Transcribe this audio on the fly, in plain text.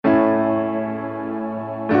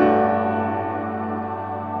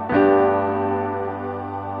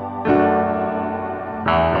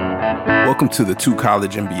Welcome to the To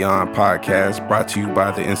College and Beyond podcast, brought to you by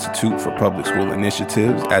the Institute for Public School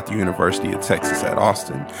Initiatives at the University of Texas at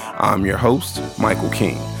Austin. I'm your host, Michael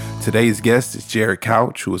King. Today's guest is Jarod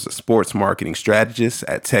Couch, who is a sports marketing strategist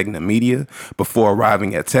at TEGNA Media. Before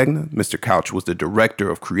arriving at TEGNA, Mr. Couch was the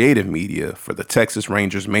director of creative media for the Texas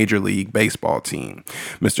Rangers Major League Baseball team.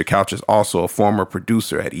 Mr. Couch is also a former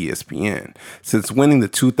producer at ESPN. Since winning the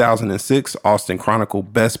 2006 Austin Chronicle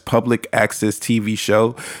Best Public Access TV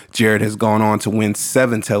show, Jerod has gone on to win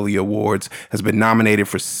 7 Telly Awards, has been nominated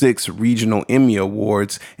for 6 regional EMMY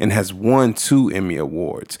Awards, and has won 2 EMMY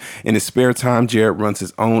Awards. In his spare time, Jerod runs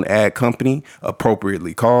his own ad company,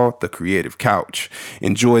 appropriately called The Creative Couch.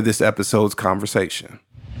 Enjoy this episode's conversation.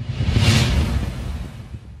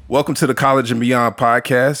 Welcome to the College and Beyond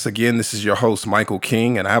podcast. Again, this is your host, Michael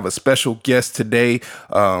King, and I have a special guest today,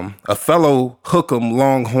 a fellow Hook'em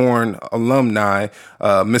Longhorn alumni,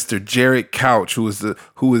 Mr. Jarod Couch,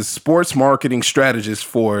 who is sports marketing strategist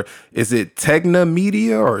for, is it TEGNA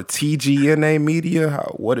Media or TEGNA Media?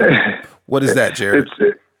 What is that, Jerod?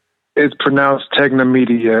 It's pronounced TEGNA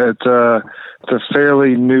Media. It's a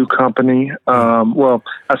fairly new company. Well,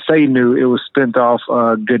 I say new. It was spun off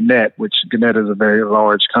Gannett, which Gannett is a very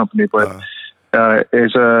large company, but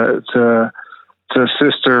it's a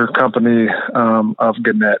sister company of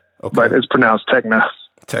Gannett. Okay. But it's pronounced TEGNA.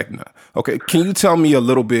 TEGNA. Okay. Can you tell me a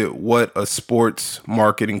little bit what a sports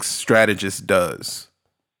marketing strategist does?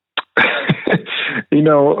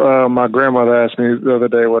 My grandmother asked me the other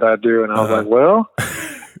day what I do, and I was like, well...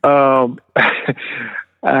 I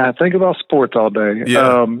think about sports all day.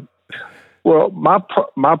 Yeah. Well,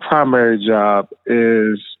 my primary job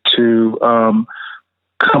is to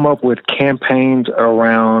come up with campaigns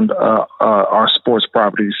around our sports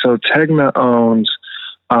properties. So TEGNA owns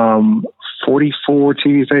 44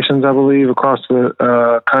 TV stations, I believe, across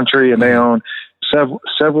the country, and they own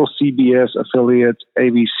several CBS affiliates,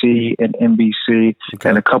 ABC and NBC,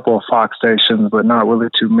 and a couple of Fox stations, but not really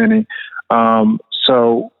too many.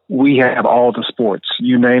 So we have all the sports,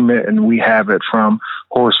 you name it, and we have it, from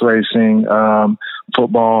horse racing,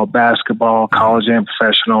 football, basketball, college and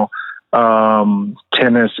professional,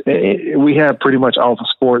 tennis. We have pretty much all the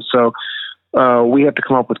sports. So we have to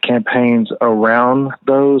come up with campaigns around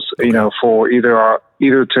those, for either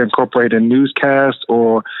to incorporate a newscast,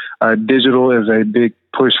 or digital is a big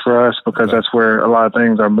push for us, because that's where a lot of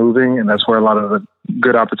things are moving, and that's where a lot of the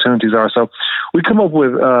good opportunities are. So we come up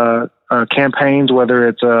with campaigns, whether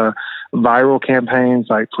it's viral campaigns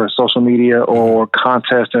like for social media, or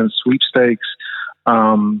contest and sweepstakes.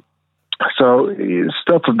 So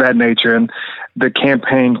stuff of that nature. And the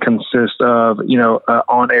campaign consists of,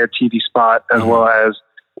 on-air TV spot, as well as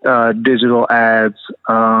digital ads,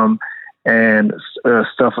 and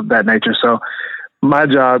stuff of that nature. So my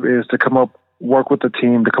job is to work with the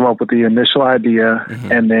team to come up with the initial idea,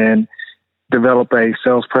 and then develop a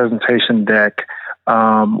sales presentation deck.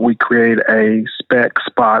 We create a spec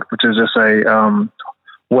spot, which is just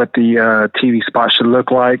what the TV spot should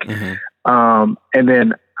look like. And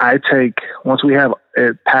then once we have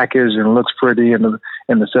it packaged and looks pretty, and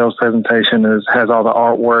the sales presentation has all the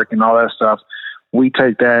artwork and all that stuff, we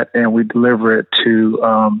take that and we deliver it to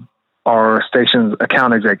our station's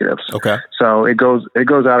account executives. Okay. So it goes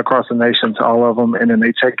out across the nation to all of them, and then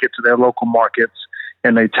they take it to their local markets,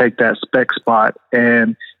 and they take that spec spot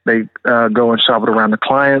and they go and shop it around the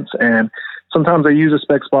clients. And sometimes they use a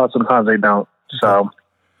spec spot, sometimes they don't. So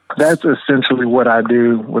that's essentially what I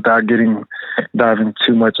do, without diving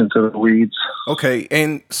too much into the weeds. Okay.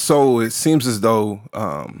 And so it seems as though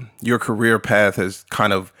your career path has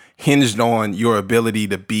kind of hinged on your ability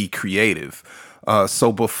to be creative.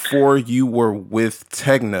 So before you were with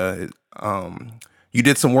TEGNA, you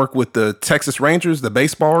did some work with the Texas Rangers, the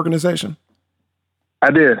baseball organization? I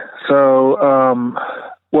did. So,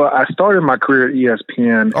 I started my career at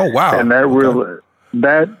ESPN. Oh, wow. And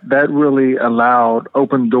that really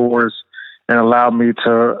opened doors and allowed me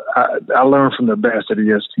to, I learned from the best at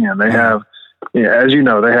ESPN. They have, as you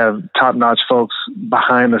know, they have top-notch folks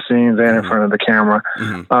behind the scenes and in front of the camera.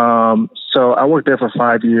 So I worked there for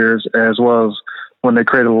 5 years, as well as when they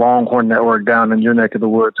created a Longhorn Network down in your neck of the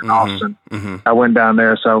woods in Austin. I went down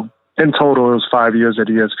there. So in total, it was 5 years at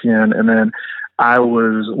ESPN. And then I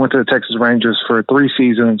went to the Texas Rangers for 3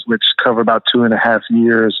 seasons, which covered about 2.5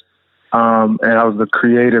 years. And I was the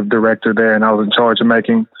creative director there, and I was in charge of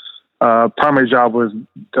making, primary job was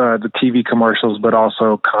the TV commercials, but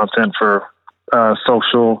also content for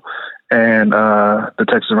social and the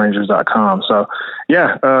TexasRangers.com. So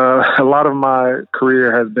a lot of my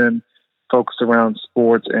career has been focused around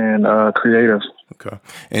sports and creative. Okay.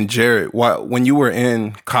 And Jerod, when you were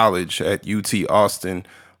in college at UT Austin,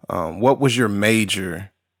 What was your major?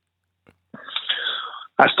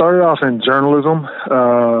 I started off in journalism,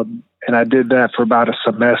 and I did that for about a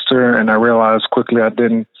semester, and I realized quickly I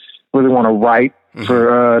didn't really want to write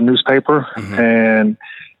for a newspaper, and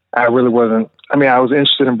I really wasn't. I mean, I was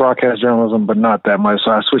interested in broadcast journalism, but not that much.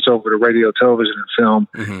 So I switched over to radio, television, and film,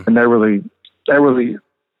 and that really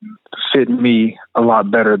fit me a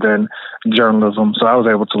lot better than journalism. So I was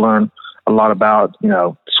able to learn a lot about,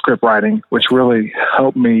 script writing, which really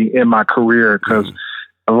helped me in my career because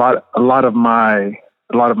a lot of my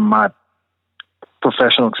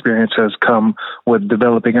professional experience has come with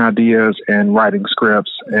developing ideas and writing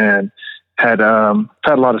scripts, and had a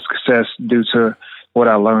lot of success due to what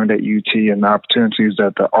I learned at UT and the opportunities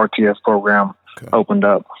that the RTF program opened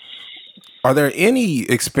up. Are there any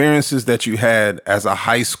experiences that you had as a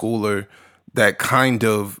high schooler that kind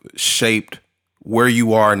of shaped where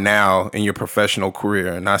you are now in your professional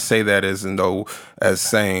career? And I say that as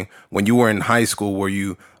saying, when you were in high school, were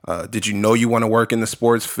you did you know you want to work in the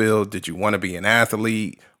sports field? Did you want to be an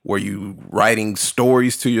athlete? Were you writing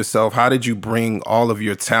stories to yourself? How did you bring all of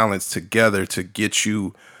your talents together to get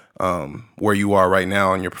you where you are right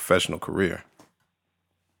now in your professional career?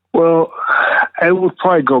 Well, I would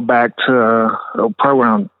probably go back to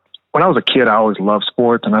probably when I was a kid. I always loved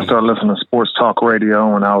sports, and I started listening to sports talk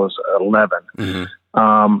radio when I was 11.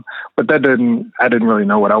 But I didn't really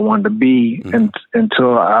know what I wanted to be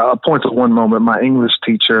until I pointed to one moment. My English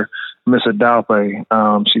teacher, Miss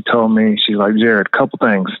Adalpe, she told me, she's like, Jerod, a couple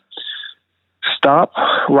things. Stop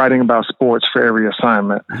writing about sports for every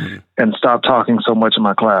assignment and stop talking so much in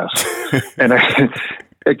my class. And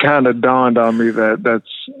it kind of dawned on me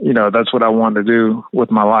that's what I wanted to do with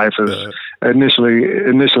my life. Is initially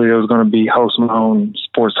it was going to be host my own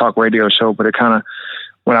sports talk radio show, but it kind of,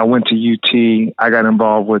 when I went to UT, I got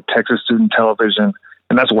involved with Texas Student Television,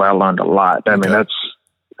 and that's where I learned a lot.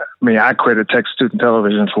 I credit Texas Student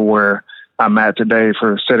Television for where I'm at today,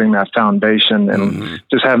 for setting that foundation and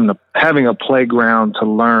just having a playground to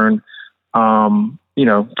learn,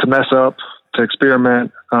 to mess up, to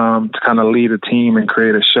experiment, to kind of lead a team and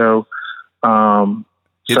create a show. In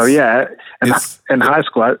high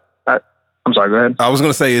school, I'm sorry, go ahead. I was going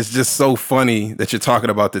to say, it's just so funny that you're talking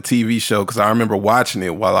about the TV show, because I remember watching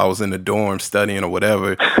it while I was in the dorm studying or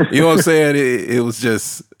whatever. You know what I'm saying? It was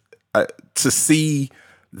just to see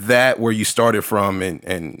that where you started from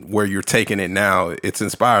and where you're taking it now, it's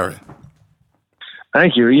inspiring.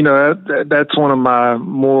 Thank you. That's one of my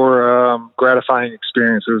more gratifying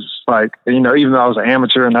experiences. Like, even though I was an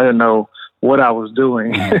amateur and I didn't know what I was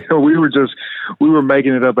doing, we were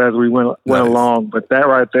making it up as we went along. But that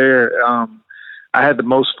right there, I had the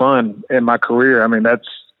most fun in my career. I mean, that's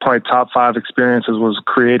probably top 5 experiences, was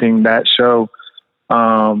creating that show.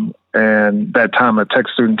 And that time at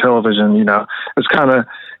Texas Student Television, it's kind of,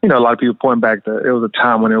 a lot of people point back to, it was a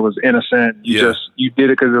time when it was innocent. You did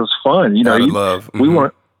it because it was fun. Love. We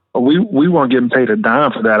weren't getting paid a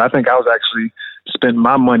dime for that. I think I was actually spent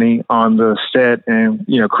my money on the set and,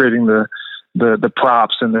 creating the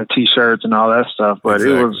props and the T-shirts and all that stuff. But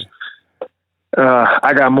It was,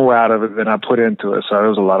 I got more out of it than I put into it. So it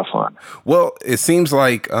was a lot of fun. Well, it seems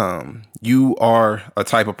like you are a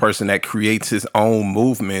type of person that creates his own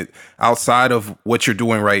movement outside of what you're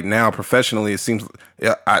doing right now professionally. It seems,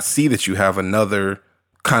 I see that you have another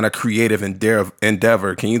kind of creative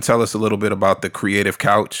endeavor. Can you tell us a little bit about the Creative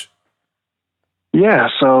Couch? Yeah.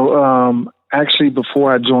 So actually,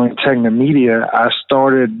 before I joined TEGNA Media, I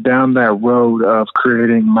started down that road of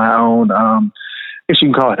creating my own, I guess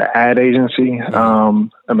you can call it an ad agency.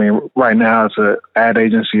 Right now it's an ad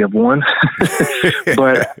agency of one,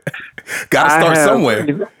 but gotta start somewhere.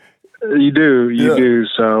 You do.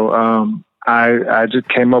 So, I just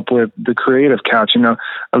came up with the Creative Couch. When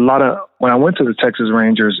I went to the Texas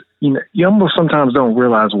Rangers, you almost sometimes don't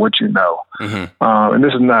realize what you know. And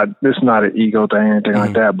this is not an ego thing or anything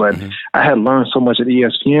like that, but I had learned so much at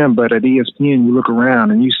ESPN, but at ESPN, you look around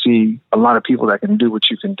and you see a lot of people that can do what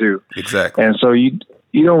you can do. Exactly. And so you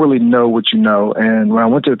don't really know what you know. And when I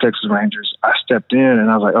went to the Texas Rangers, I stepped in and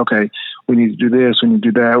I was like, okay, we need to do this, we need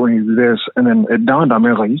to do that, we need to do this. And then it dawned on me,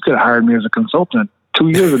 I was like, you could have hired me as a consultant 2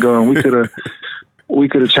 years ago and we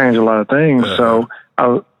could have changed a lot of things. So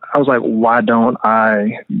I was like, why don't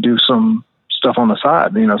I do some stuff on the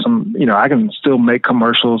side? I can still make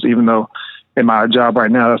commercials, even though in my job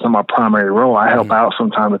right now, that's not my primary role. I help out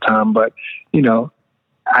from time to time, but,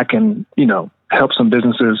 I can, help some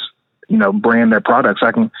businesses, brand their products.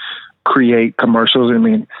 I can create commercials.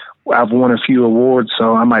 I've won a few awards,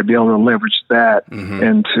 so I might be able to leverage that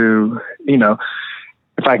into,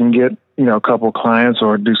 if I can get, a couple clients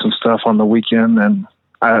or do some stuff on the weekend, and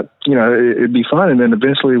it'd be fun. And then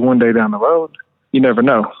eventually one day down the road, you never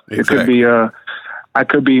know. Exactly. It could be, I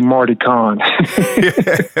could be Marty Kahn.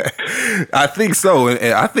 I think so.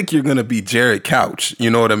 And I think you're going to be Jarod Couch. You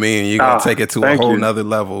know what I mean? You're going to take it to a whole nother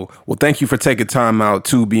level. Well, thank you for taking time out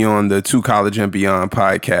to be on the To College and Beyond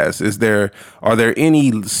podcast. Are there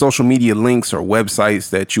any social media links or websites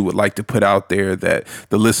that you would like to put out there that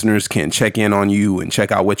the listeners can check in on you and check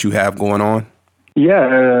out what you have going on?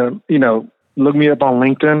 Yeah. Look me up on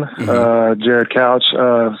LinkedIn, Jarod Couch.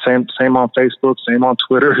 Same on Facebook, same on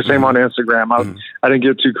Twitter, same on Instagram. I didn't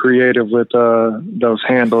get too creative with those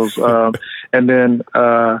handles. And then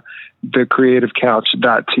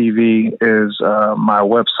thecreativecouch.tv is my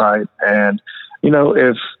website. And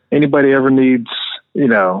if anybody ever needs,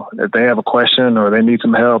 if they have a question or they need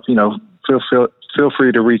some help, feel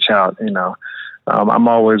free to reach out. I'm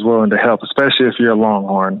always willing to help, especially if you're a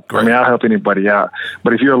Longhorn. Great. I mean, I'll help anybody out,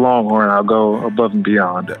 but if you're a Longhorn, I'll go above and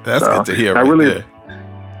beyond. That's good to hear. I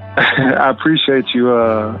appreciate you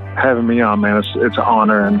having me on, man. It's an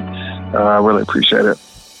honor, and I really appreciate it.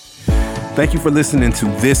 Thank you for listening to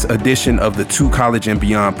this edition of the To College and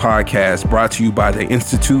Beyond podcast, brought to you by the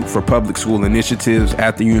Institute for Public School Initiatives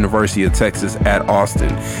at the University of Texas at Austin.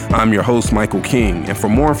 I'm your host, Michael King, and for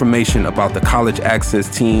more information about the college access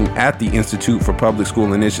team at the Institute for Public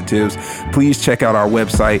School Initiatives, please check out our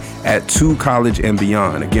website at To College and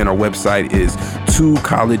Beyond. Again, our website is To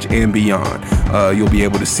College and Beyond. You'll be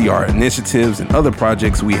able to see our initiatives and other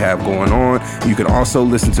projects we have going on. You can also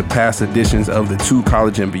listen to past editions of the To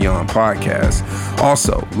College and Beyond podcast.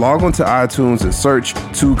 Also, log on to iTunes and search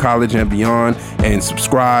To College and Beyond and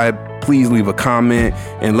subscribe. Please leave a comment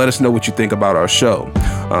and let us know what you think about our show.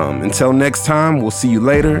 Until next time, we'll see you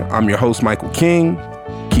later. I'm your host, Michael King.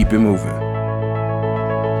 Keep it moving.